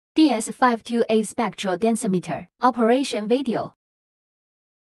DS528 Spectral Densimeter. Operation video.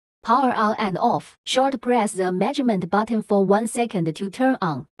 Power on and off. Short press the measurement button for 1 second to turn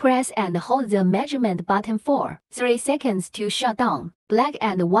on. Press and hold the measurement button for 3 seconds to shut down. Black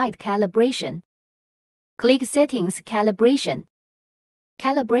and white calibration. Click Settings Calibration.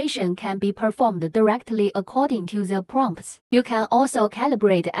 Calibration can be performed directly according to the prompts. You can also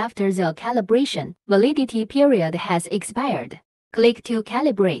calibrate after the calibration validity period has expired. Click to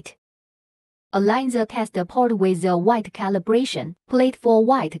calibrate. Align the test port with the white calibration plate for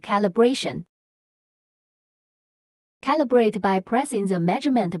white calibration. Calibrate by pressing the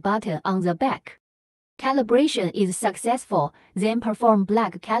measurement button on the back. Calibration is successful, then perform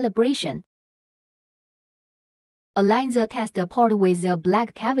black calibration. Align the test port with the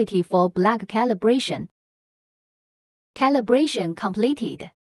black cavity for black calibration. Calibration completed.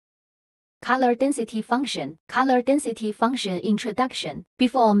 Color density function. Color density function introduction.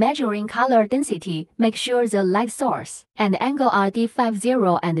 Before measuring color density, make sure the light source and angle are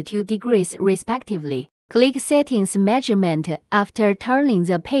D50 and 2 degrees respectively. Click Settings Measurement. After turning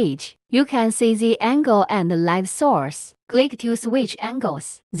the page, you can see the angle and light source. Click to switch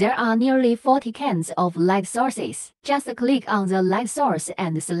angles. There are nearly 40 kinds of light sources. Just click on the light source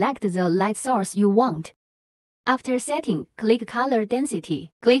and select the light source you want. After setting, click Color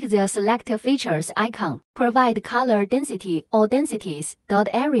Density. Click the Select Features icon. Provide color density or densities.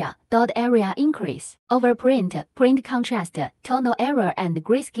 Area increase. Overprint, print contrast, tonal error and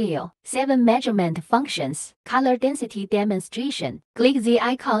grayscale. 7 measurement functions. Color density demonstration. Click the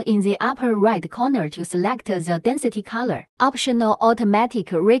icon in the upper right corner to select the density color. Optional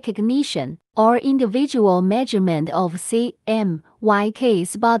automatic recognition or individual measurement of CMYK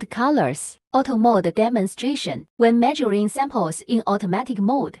spot colors. Auto mode demonstration. When measuring samples in automatic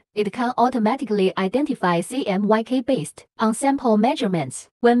mode, it can automatically identify CMYK based on sample measurements.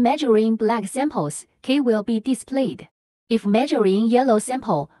 When measuring black samples, K will be displayed. If measuring yellow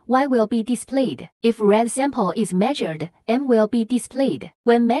sample, Y will be displayed. If red sample is measured, M will be displayed.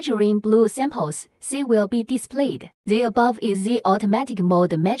 When measuring blue samples, C will be displayed. The above is the automatic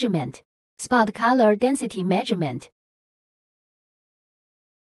mode measurement. Spot color density measurement.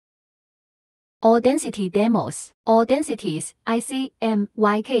 All density demos. All densities,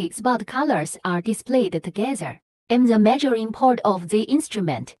 ICMYK spot colors are displayed together. M the measuring port of the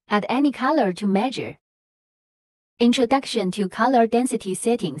instrument. Add any color to measure. Introduction to color density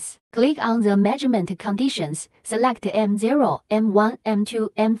settings. Click on the measurement conditions. Select M0, M1, M2,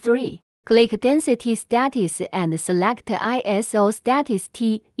 M3. Click Density Status and select ISO Status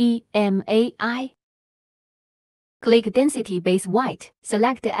TEMAI. Click Density Base White.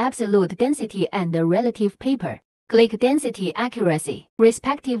 Select Absolute Density and Relative Paper. Click Density Accuracy.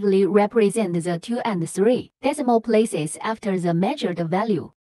 Respectively represent the 2 and 3 decimal places after the measured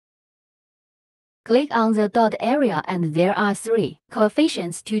value. Click on the dot area and there are 3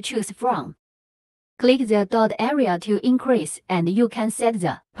 coefficients to choose from. Click the dot area to increase and you can set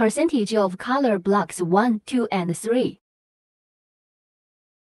the percentage of color blocks 1, 2 and 3.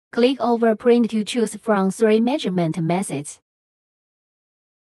 Click Overprint to choose from 3 measurement methods.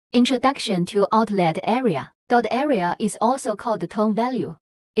 Introduction to Outlet Area. Dot area is also called tone value.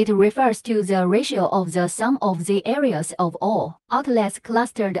 It refers to the ratio of the sum of the areas of all outlets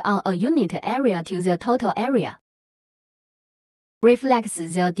clustered on a unit area to the total area. Reflects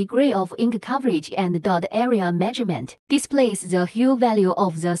the degree of ink coverage and dot area measurement. Displays the hue value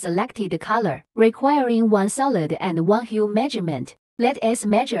of the selected color, requiring 1 solid and 1 hue measurement. Let us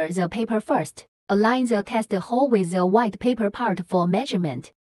measure the paper first. Align the test hole with the white paper part for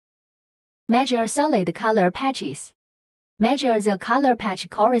measurement. Measure solid color patches. Measure the color patch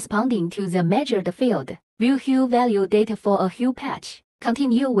corresponding to the measured field. View hue value data for a hue patch.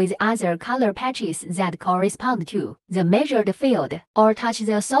 Continue with other color patches that correspond to the measured field, or touch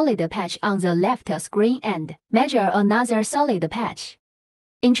the solid patch on the left screen and measure another solid patch.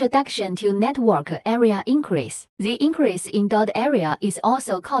 Introduction to Network Area Increase. The increase in dot area is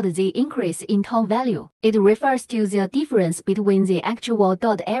also called the increase in tone value. It refers to the difference between the actual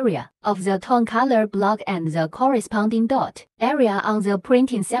dot area of the tone color block and the corresponding dot area on the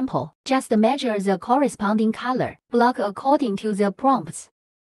printing sample. Just measure the corresponding color block according to the prompts.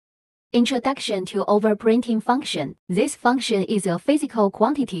 Introduction to Overprinting function. This function is a physical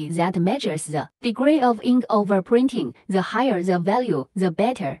quantity that measures the degree of ink overprinting. The higher the value, the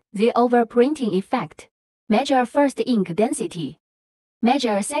better the overprinting effect. Measure first ink density.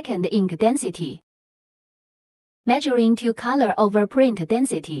 Measure second ink density. Measuring to color overprint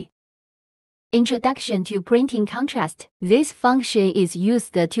density. Introduction to Printing Contrast. This function is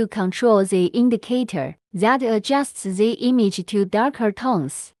used to control the indicator that adjusts the image to darker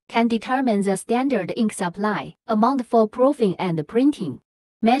tones. can determine the standard ink supply, amount for proofing and printing.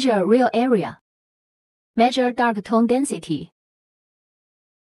 Measure real area. Measure dark tone density.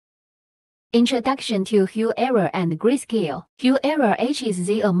 Introduction to hue error and grayscale. Hue error H is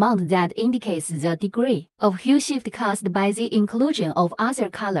the amount that indicates the degree of hue shift caused by the inclusion of other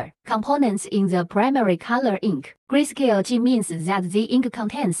color components in the primary color ink. Grayscale G means that the ink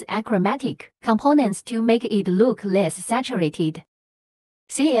contains achromatic components to make it look less saturated.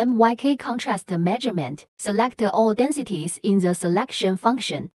 CMYK contrast measurement. Select all densities in the selection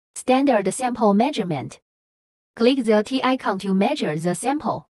function. Standard sample measurement. Click the T icon to measure the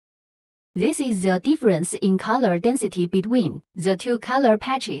sample. This is the difference in color density between the two color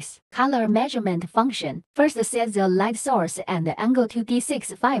patches. Color measurement function. First set the light source and angle to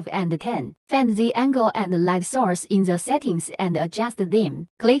D6, 5, and 10. Find the angle and light source in the settings and adjust them.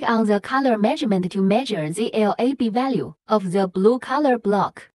 Click on the color measurement to measure the LAB value of the blue color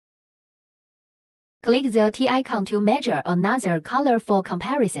block. Click the T icon to measure another color for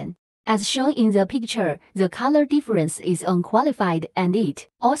comparison. As shown in the picture, the color difference is unqualified and it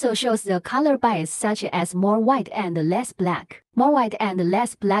also shows the color bias such as more white and less black. More white and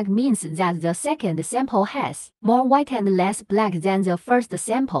less black means that the second sample has more white and less black than the first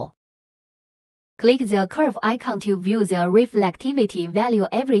sample. Click the curve icon to view the reflectivity value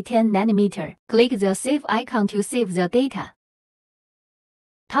every 10 nanometer. Click the Save icon to save the data.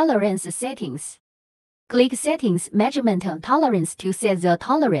 Tolerance settings. Click Settings Measurement Tolerance to set the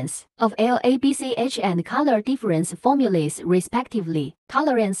tolerance of LABCH and color difference formulas respectively.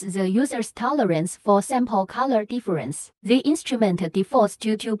 Tolerance the user's tolerance for sample color difference. The instrument defaults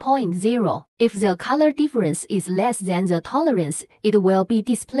to 2.0. If the color difference is less than the tolerance, it will be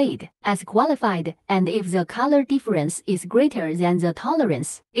displayed as qualified, and if the color difference is greater than the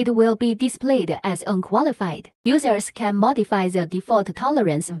tolerance, it will be displayed as unqualified. Users can modify the default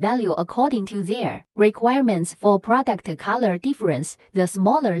tolerance value according to their requirements for product color difference. The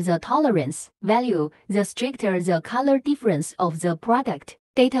smaller the tolerance value, the stricter the color difference of the product.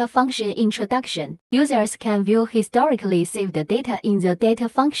 Data function introduction. Users can view historically saved data in the data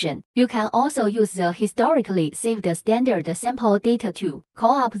function. You can also use the historically saved standard sample data to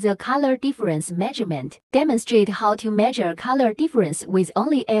call up the color difference measurement. Demonstrate how to measure color difference with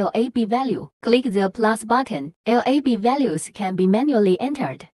only LAB value. Click the plus button. LAB values can be manually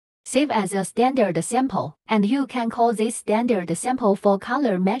entered. Save as a standard sample, and you can call this standard sample for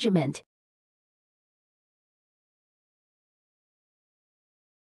color measurement.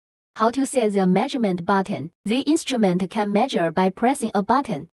 How to set the measurement button. The instrument can measure by pressing a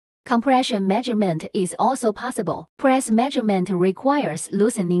button. Compression measurement is also possible. Press measurement requires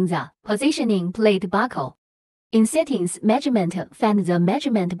loosening the positioning plate buckle. In Settings Measurement, find the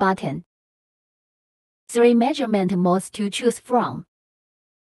measurement button. 3 measurement modes to choose from.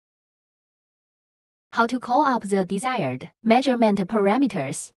 How to call up the desired measurement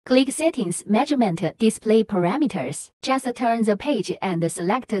parameters. Click Settings Measurement Display Parameters. Just turn the page and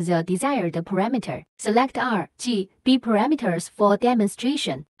select the desired parameter. Select R, G, B parameters for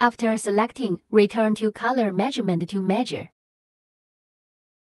demonstration. After selecting, return to color measurement to measure.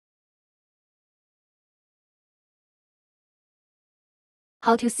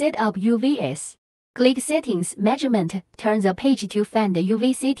 How to set up UVS. Click Settings Measurement, turn the page to find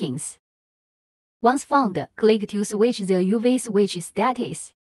UV settings. Once found, click to switch the UV switch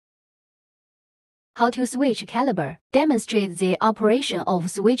status. How to switch caliber. Demonstrate the operation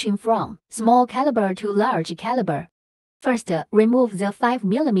of switching from small caliber to large caliber. First, remove the 5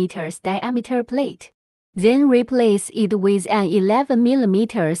 mm diameter plate. Then replace it with an 11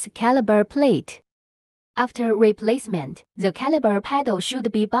 mm caliber plate. After replacement, the caliber pedal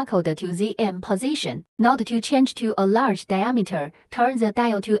should be buckled to the M position. Not to change to a large diameter, turn the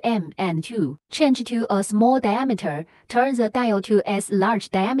dial to M, and to change to a small diameter, turn the dial to S. Large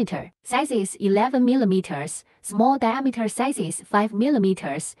diameter sizes 11 mm, small diameter sizes 5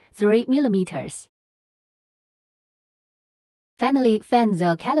 mm, 3 mm. Finally, find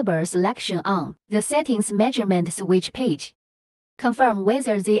the caliber selection on the Settings Measurement switch page. Confirm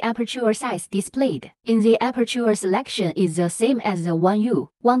whether the aperture size displayed in the aperture selection is the same as the one you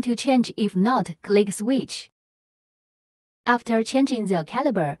want to change. If not, click Switch. After changing the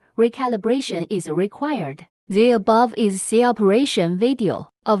caliber, recalibration is required. The above is the operation video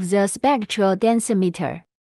of the spectral densimeter.